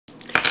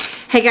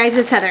Hey guys,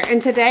 it's Heather,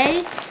 and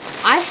today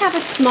I have a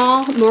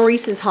small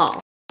Maurices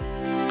haul.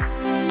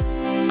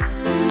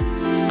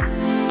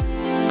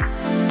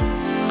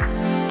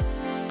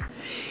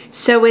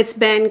 So it's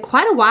been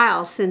quite a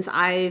while since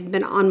I've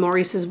been on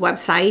Maurice's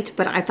website,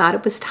 but I thought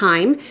it was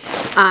time.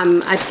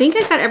 I think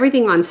I got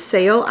everything on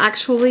sale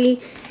actually,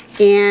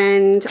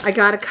 and I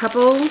got a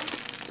couple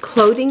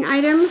clothing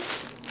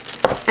items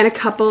and a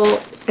couple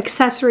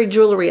accessory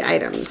jewelry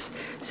items.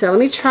 So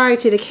let me try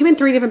to, they came in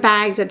 3 different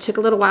bags. It took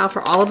a little while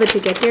for all of it to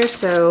get here,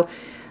 so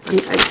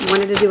I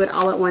wanted to do it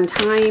all at one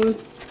time.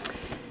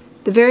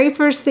 The very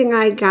first thing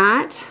I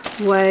got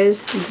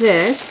was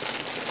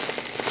this.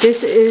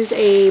 This is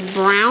a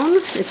brown,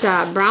 it's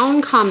a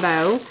brown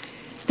combo.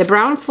 The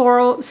brown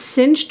floral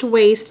cinched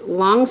waist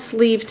long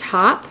sleeve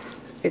top.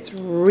 It's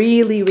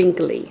really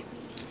wrinkly.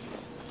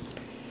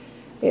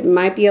 It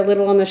might be a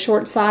little on the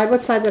short side.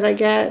 What side did I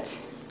get?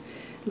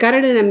 Got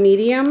it in a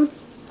medium.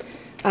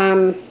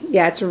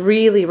 Yeah, it's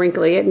really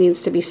wrinkly. It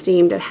needs to be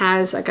steamed. It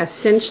has like a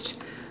cinched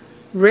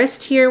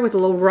wrist here with a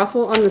little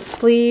ruffle on the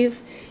sleeve.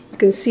 You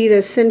can see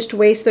the cinched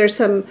waist. There's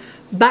some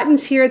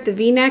buttons here at the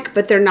V-neck,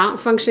 but they're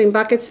not functioning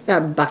buttons,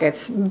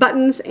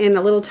 and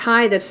a little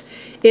tie that's,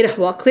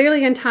 well,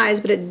 clearly unties,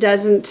 but it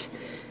doesn't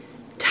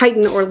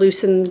tighten or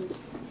loosen.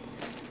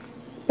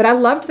 But I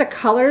loved the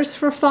colors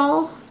for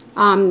fall.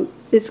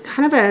 It's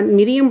kind of a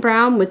medium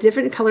brown with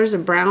different colors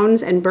of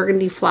browns and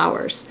burgundy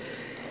flowers.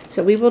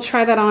 So we will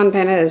try that on,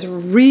 and it is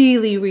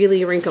really,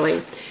 really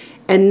wrinkly.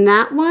 And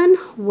that one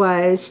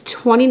was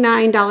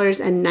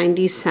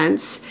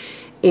 $29.90.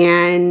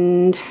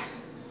 And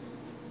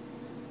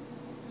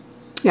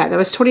yeah, that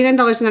was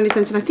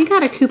 $29.90, and I think I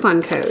had a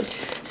coupon code.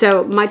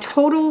 So my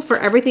total for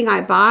everything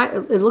I bought,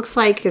 it looks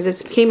like, because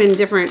it came in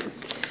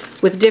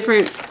with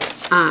different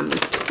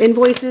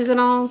invoices and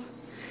all,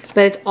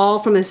 but it's all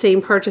from the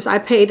same purchase. I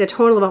paid a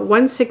total of about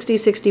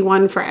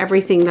 $160.61 for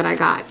everything that I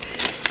got.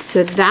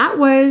 So that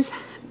was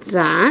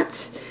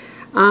that.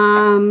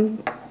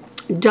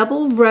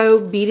 Double row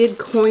beaded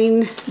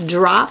coin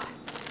drop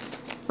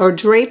or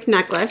drape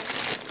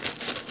necklace.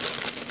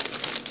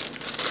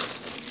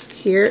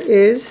 Here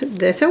is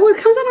this. Oh, it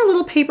comes on a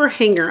little paper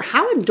hanger.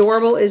 How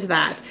adorable is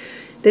that?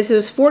 This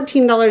is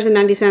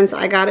 $14.90.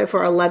 I got it for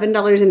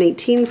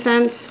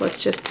 $11.18.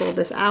 Let's just pull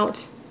this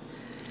out.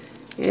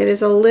 It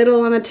is a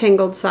little on the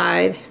tangled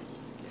side,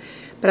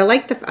 but I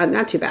like the,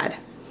 not too bad,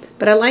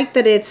 but I like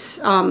that it's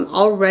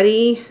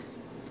already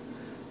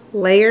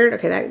layered.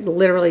 Okay, that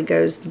literally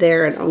goes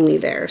there and only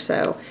there.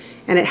 So,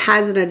 and it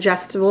has an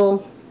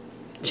adjustable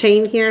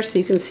chain here, so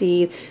you can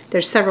see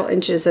there's several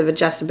inches of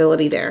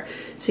adjustability there.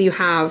 So you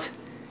have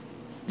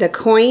the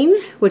coin,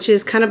 which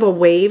is kind of a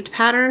waved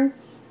pattern,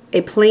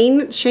 a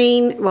plain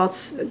chain, well,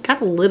 it's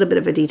got a little bit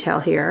of a detail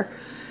here,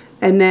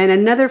 and then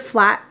another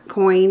flat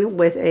coin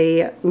with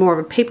a more of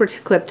a paper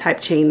clip type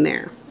chain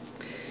there.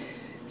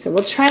 So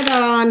we'll try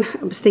that on.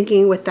 I was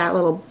thinking with that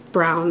little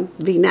brown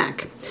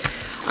V-neck.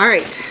 All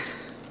right,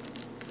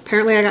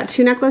 apparently I got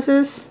 2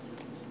 necklaces.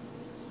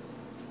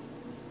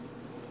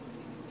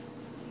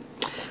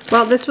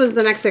 Well, this was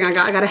the next thing I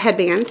got. I got a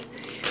headband.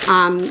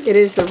 It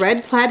is the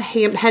red plaid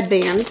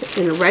headband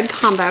in a red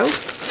combo.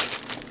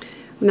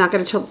 I'm not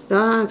going to,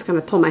 it's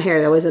going to pull my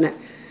hair though, isn't it?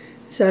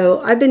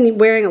 So I've been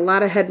wearing a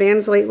lot of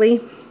headbands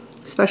lately,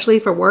 especially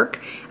for work.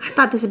 I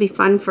thought this would be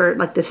fun for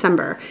like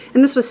December.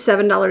 And this was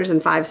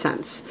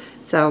 $7.05.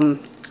 So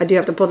I do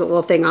have to pull the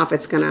little thing off.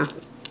 It's going to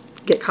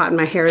get caught in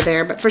my hair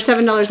there. But for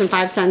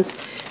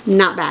 $7.05,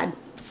 not bad.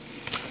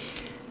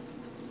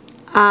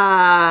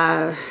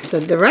 So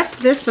the rest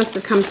of this must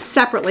have come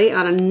separately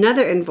on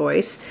another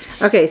invoice.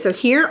 Okay, so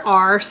here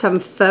are some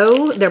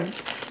they're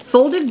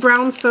folded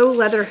brown faux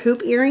leather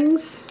hoop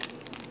earrings.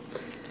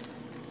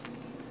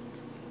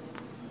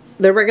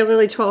 They're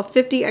regularly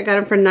 $12.50. I got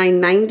them for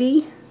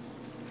 $9.90.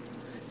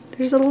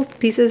 There's little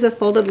pieces of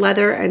folded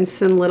leather and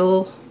some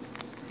little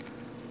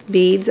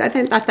beads. I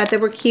thought they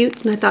were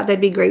cute, and I thought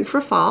they'd be great for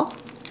fall.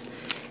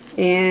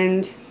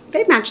 And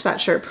they match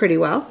that shirt pretty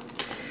well.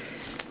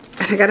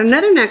 And I got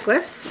another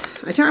necklace.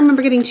 I don't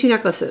remember getting 2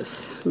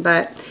 necklaces,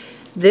 but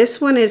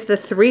this one is the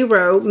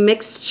 3-row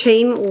mixed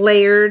chain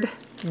layered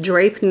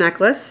drape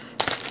necklace.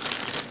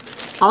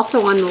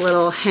 Also on the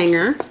little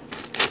hanger.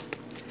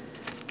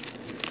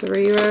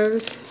 3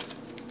 rows.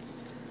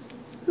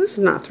 This is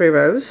not 3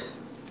 rows.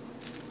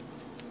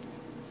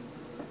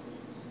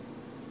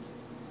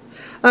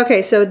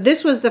 Okay, so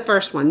this was the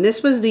first one.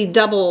 This was the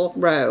double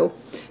row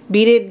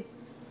beaded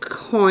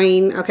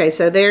coin. Okay,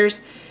 so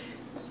there's,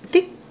 I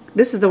think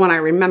this is the one I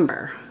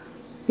remember.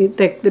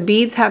 The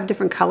beads have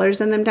different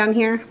colors in them down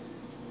here.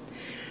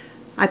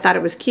 I thought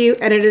it was cute,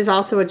 and it is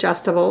also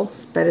adjustable,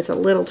 but it's a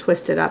little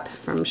twisted up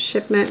from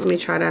shipment. Let me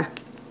try to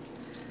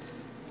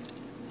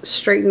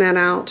straighten that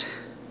out.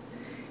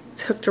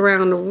 It's hooked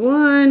around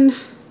one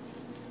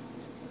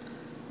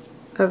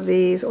of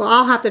these. Well,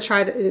 I'll have to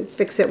try to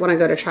fix it when I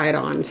go to try it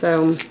on.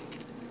 So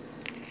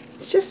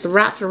it's just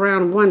wrapped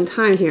around one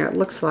time here, it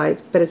looks like,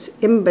 but it's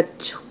in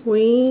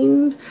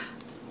between.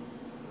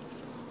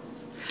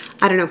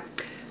 I don't know.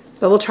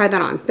 But we'll try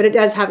that on. But it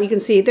does have, you can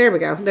see, there we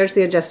go. There's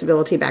the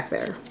adjustability back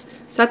there.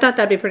 So I thought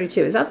that'd be pretty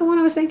too. Is that the one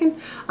I was thinking?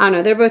 I don't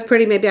know. They're both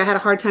pretty. Maybe I had a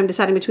hard time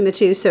deciding between the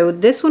two. So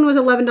this one was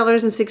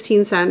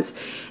 $11.16.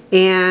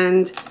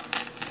 And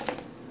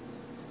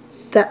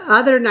the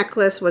other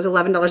necklace was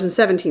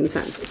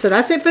 $11.17. So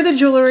that's it for the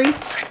jewelry.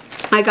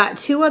 I got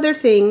two other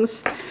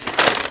things.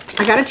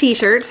 I got a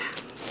t-shirt.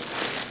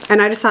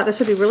 And I just thought this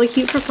would be really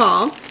cute for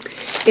fall.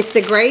 It's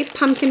the gray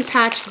pumpkin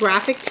patch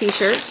graphic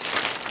t-shirt.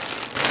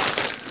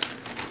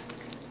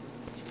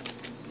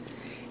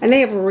 And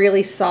they have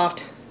really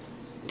soft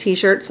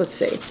t-shirts. Let's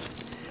see.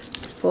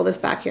 Let's pull this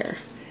back here.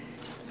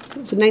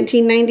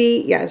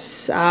 $19.90.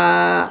 Yes.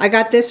 I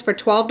got this for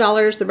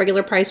 $12. The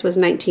regular price was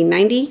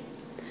 $19.90. It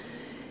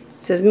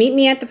says, meet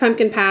me at the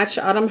pumpkin patch,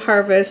 autumn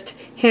harvest,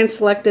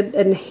 hand-selected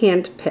and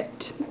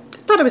hand-picked. I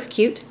thought it was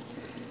cute.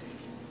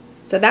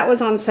 So that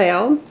was on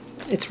sale.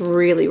 It's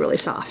really, really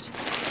soft.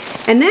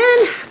 And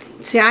then,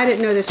 see, I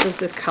didn't know this was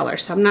this color,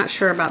 so I'm not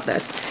sure about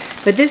this.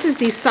 But this is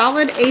the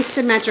solid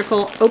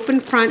asymmetrical open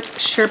front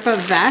Sherpa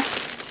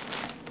vest.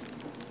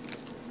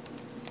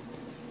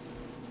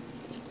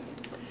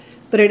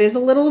 But it is a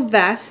little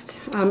vest.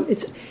 I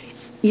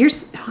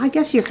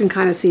guess you can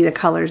kind of see the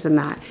colors in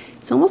that.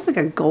 It's almost like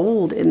a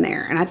gold in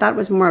there, and I thought it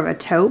was more of a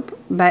taupe,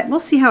 but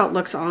we'll see how it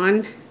looks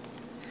on.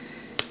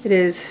 It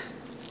is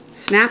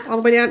snap all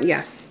the way down.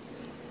 Yes.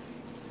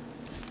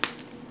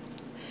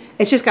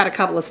 It's just got a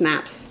couple of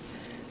snaps.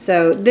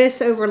 So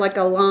this over like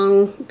a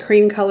long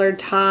cream colored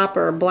top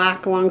or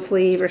black long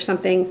sleeve or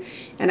something.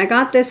 And I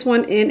got this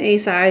one in a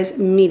size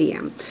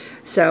medium.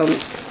 So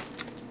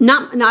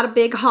not a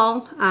big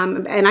haul.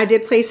 And I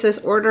did place this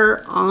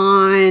order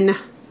on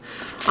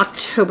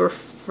October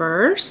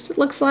 1st, it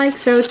looks like.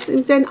 So it's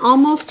been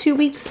almost 2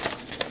 weeks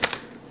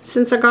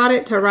since I got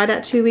it, to right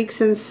at 2 weeks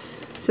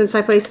since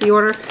I placed the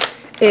order.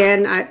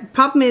 And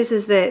problem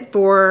is that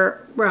for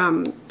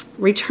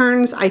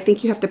returns, I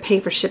think you have to pay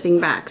for shipping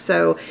back.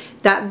 So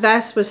that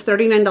vest was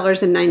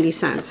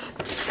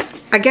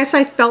 $39.90. I guess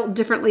I felt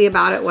differently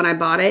about it when I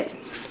bought it.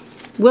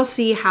 We'll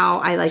see how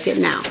I like it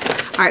now.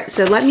 All right,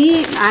 so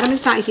Adam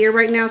is not here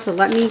right now, so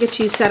let me get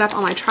you set up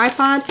on my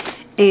tripod,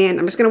 and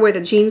I'm just gonna wear the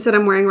jeans that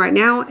I'm wearing right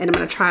now, and I'm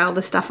gonna try all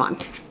this stuff on.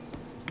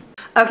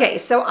 Okay,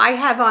 so I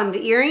have on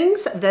the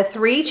earrings, the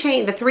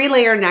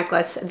three-layer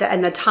necklace,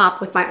 and the top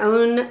with my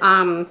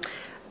own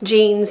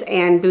jeans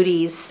and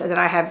booties that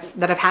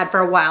I've had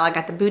for a while. I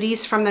got the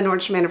booties from the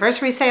Nordstrom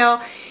anniversary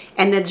sale,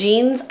 and the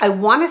jeans, I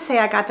want to say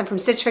I got them from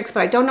Stitch Fix,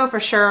 but I don't know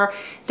for sure.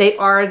 They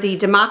are the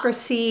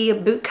Democracy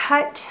boot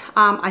cut.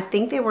 I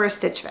think they were a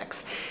Stitch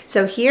Fix.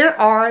 So here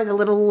are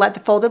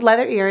the folded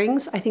leather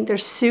earrings. I think they're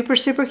super,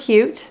 super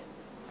cute.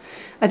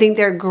 I think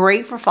they're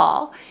great for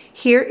fall.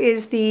 Here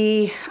is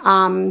the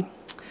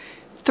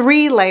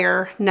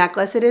three-layer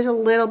necklace. It is a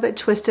little bit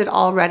twisted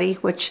already,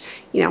 which,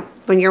 you know,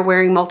 when you're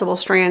wearing multiple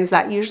strands,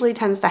 that usually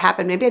tends to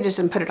happen. Maybe I just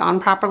didn't put it on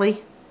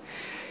properly.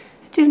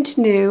 I don't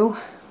know.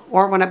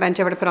 Or when I bent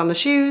over to put on the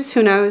shoes,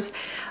 who knows.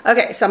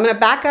 Okay, so I'm gonna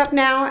back up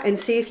now and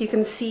see if you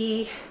can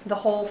see the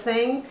whole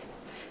thing.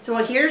 So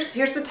well, here's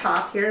the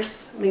top.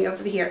 Let me go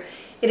over here.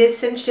 It is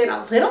cinched in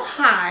a little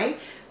high,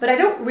 but I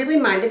don't really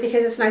mind it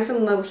because it's nice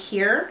and low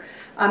here.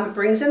 It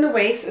brings in the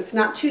waist. It's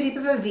not too deep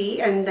of a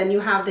V, and then you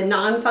have the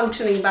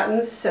non-functioning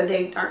buttons, so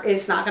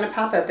it's not going to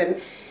pop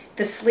open.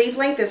 The sleeve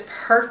length is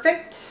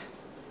perfect.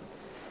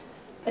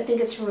 I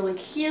think it's really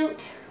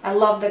cute. I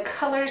love the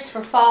colors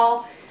for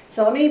fall.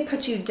 So let me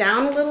put you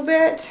down a little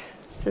bit,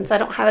 since I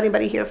don't have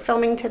anybody here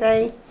filming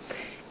today.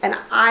 And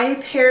I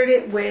paired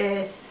it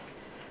with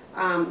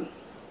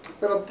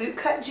little boot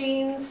cut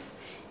jeans,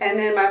 and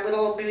then my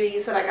little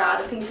booties that I got.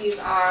 I think these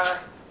are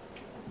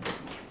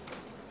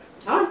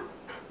I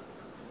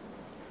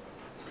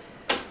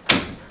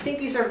think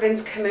these are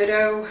Vince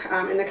Camuto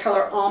in the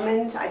color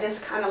almond. I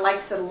just kind of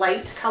liked the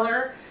light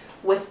color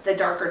with the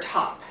darker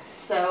top.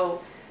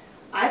 So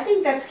I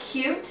think that's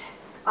cute.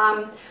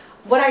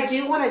 What I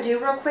do want to do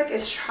real quick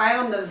is try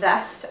on the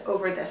vest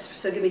over this.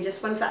 So give me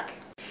just 1 sec.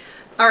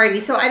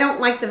 Alrighty, so I don't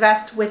like the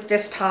vest with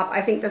this top.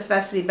 I think this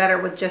vest would be better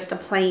with just a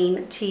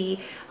plain tee.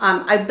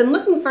 I've been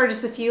looking for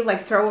just a few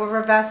like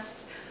throw-over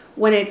vests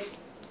when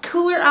it's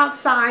cooler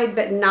outside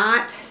but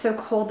not so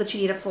cold that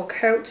you need a full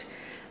coat.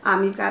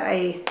 You've got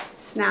a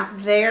snap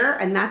there,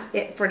 and that's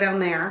it for down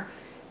there.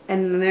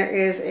 And then there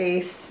is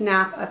a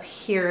snap up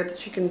here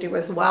that you can do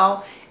as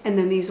well. And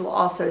then these will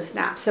also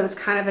snap. So it's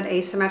kind of an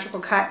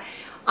asymmetrical cut.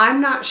 I'm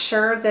not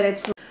sure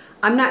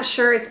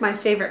it's my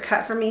favorite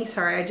cut for me.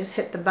 Sorry, I just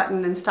hit the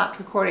button and stopped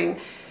recording.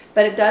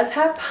 But it does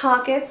have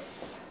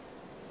pockets.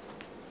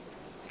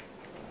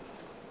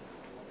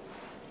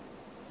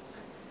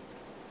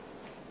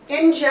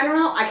 In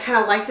general, I kind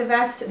of like the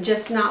vest,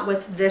 just not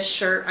with this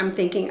shirt. I'm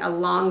thinking a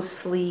long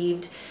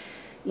sleeved,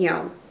 you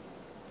know,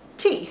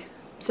 tee.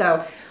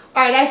 So,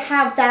 all right, I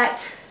have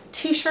that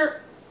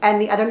t-shirt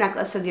and the other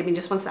necklace, so give me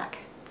just 1 sec.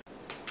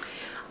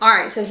 All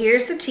right, so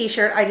here's the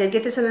t-shirt. I did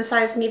get this in a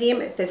size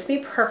medium. It fits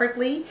me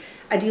perfectly.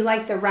 I do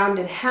like the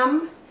rounded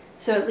hem,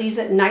 so it leaves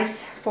it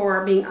nice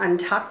for being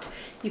untucked.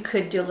 You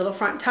could do a little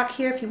front tuck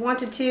here if you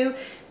wanted to.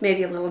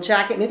 Maybe a little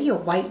jacket, maybe a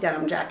white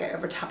denim jacket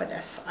over top of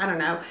this. I don't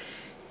know.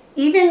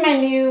 Even my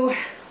new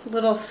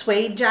little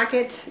suede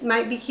jacket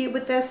might be cute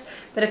with this,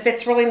 but it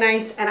fits really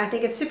nice, and I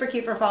think it's super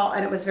cute for fall,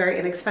 and it was very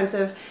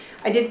inexpensive.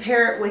 I did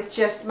pair it with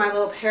just my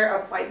little pair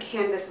of white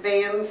canvas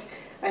Vans.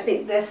 I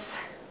think this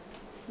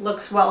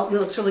looks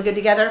really good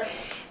together.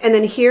 And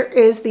then here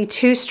is the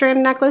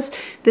 2-strand necklace.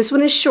 This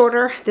one is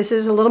shorter. This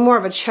is a little more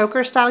of a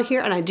choker style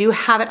here, and I do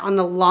have it on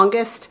the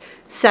longest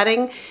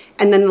setting,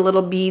 and then the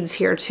little beads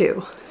here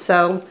too.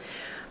 So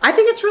I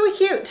think it's really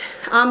cute.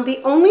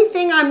 The only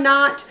thing I'm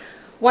not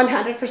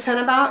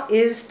 100% about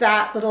is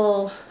that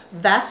little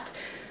vest.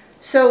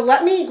 So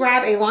let me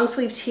grab a long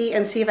sleeve tee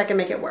and see if I can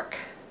make it work.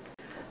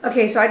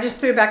 Okay, so I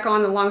just threw back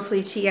on the long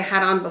sleeve tee I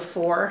had on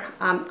before.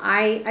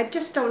 I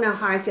just don't know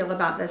how I feel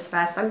about this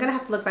vest. I'm gonna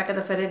have to look back at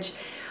the footage.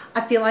 I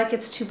feel like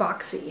it's too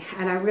boxy,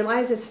 and I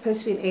realize it's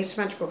supposed to be an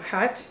asymmetrical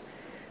cut.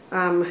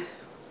 Let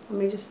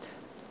me just,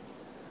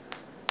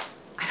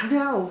 I don't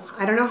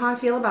know how I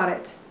feel about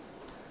it.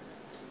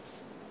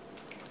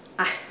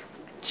 I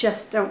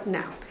just don't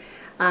know.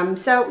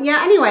 So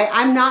yeah, anyway,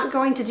 I'm not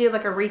going to do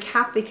like a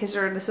recap because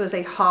this was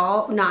a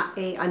haul, not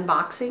a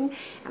unboxing,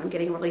 and I'm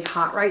getting really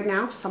hot right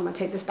now, so I'm gonna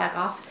take this back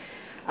off.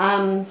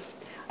 I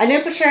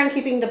know for sure I'm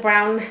keeping the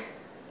brown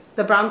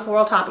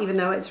floral top, even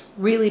though it's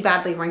really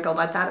badly wrinkled.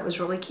 I thought it was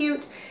really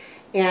cute,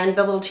 and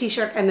the little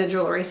t-shirt and the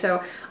jewelry.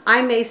 So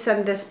I may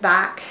send this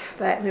back,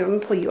 but let me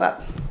pull you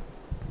up.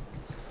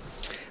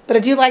 But I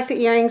do like the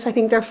earrings. I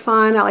think they're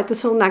fun. I like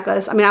this little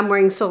necklace. I mean, I'm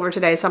wearing silver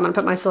today, so I'm gonna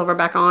put my silver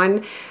back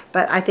on,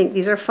 but I think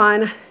these are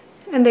fun,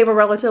 and they were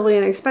relatively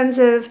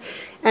inexpensive,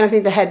 and I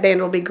think the headband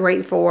will be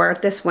great for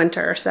this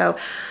winter. So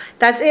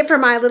that's it for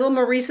my little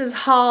Maurices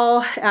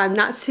haul.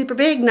 Not super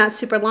big, not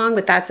super long,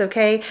 but that's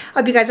okay. I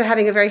hope you guys are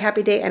having a very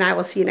happy day, and I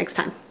will see you next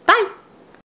time. Bye.